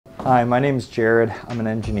Hi, my name is Jared. I'm an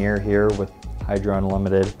engineer here with Hydra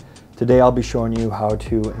Unlimited. Today I'll be showing you how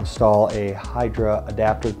to install a Hydra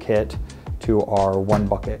adapter kit to our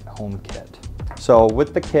 1-bucket home kit. So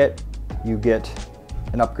with the kit, you get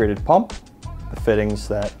an upgraded pump, the fittings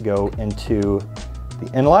that go into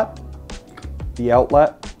the inlet, the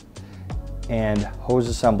outlet, and hose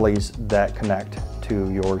assemblies that connect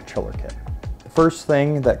to your chiller kit. The first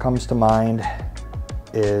thing that comes to mind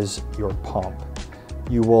is your pump.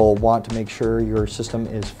 You will want to make sure your system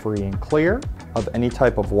is free and clear of any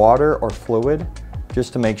type of water or fluid,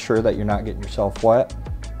 just to make sure that you're not getting yourself wet.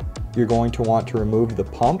 You're going to want to remove the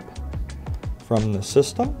pump from the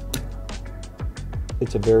system.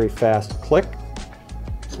 It's a very fast click.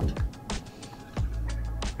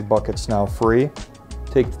 Your bucket's now free.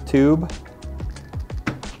 Take the tube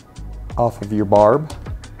off of your barb,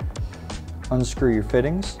 unscrew your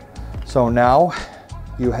fittings. So now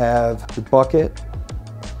you have your bucket,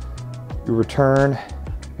 your return,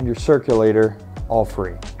 and your circulator all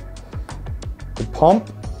free. The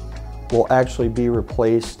pump will actually be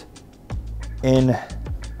replaced in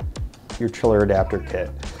your chiller adapter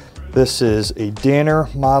kit. This is a Danner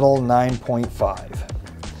model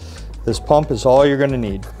 9.5. This pump is all you're going to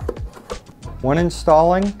need. When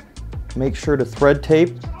installing, make sure to thread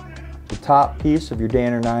tape the top piece of your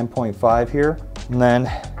Danner 9.5 here, and then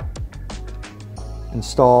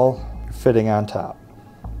install your fitting on top.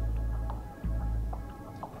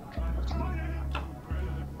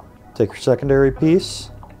 Take your secondary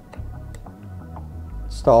piece,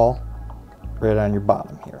 install right on your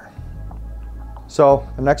bottom here. So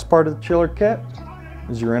the next part of the chiller kit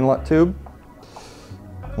is your inlet tube.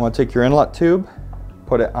 You want to take your inlet tube,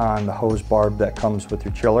 put it on the hose barb that comes with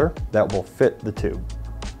your chiller that will fit the tube.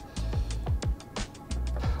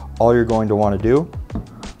 All you're going to want to do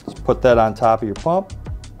is put that on top of your pump,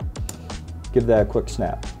 give that a quick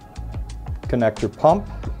snap. Connect your pump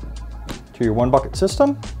to your 1-bucket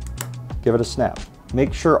system, give it a snap.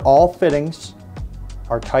 Make sure all fittings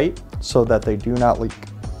are tight so that they do not leak.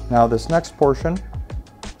 Now this next portion,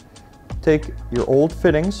 take your old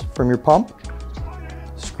fittings from your pump,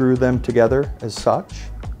 screw them together as such.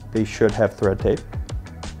 They should have thread tape.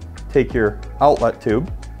 Take your outlet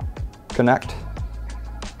tube, connect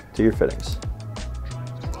to your fittings.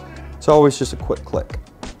 It's always just a quick click.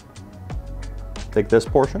 Take this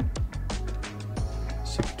portion,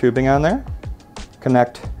 stick your tubing on there,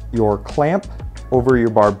 connect your clamp over your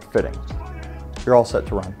barb fitting. You're all set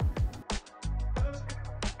to run.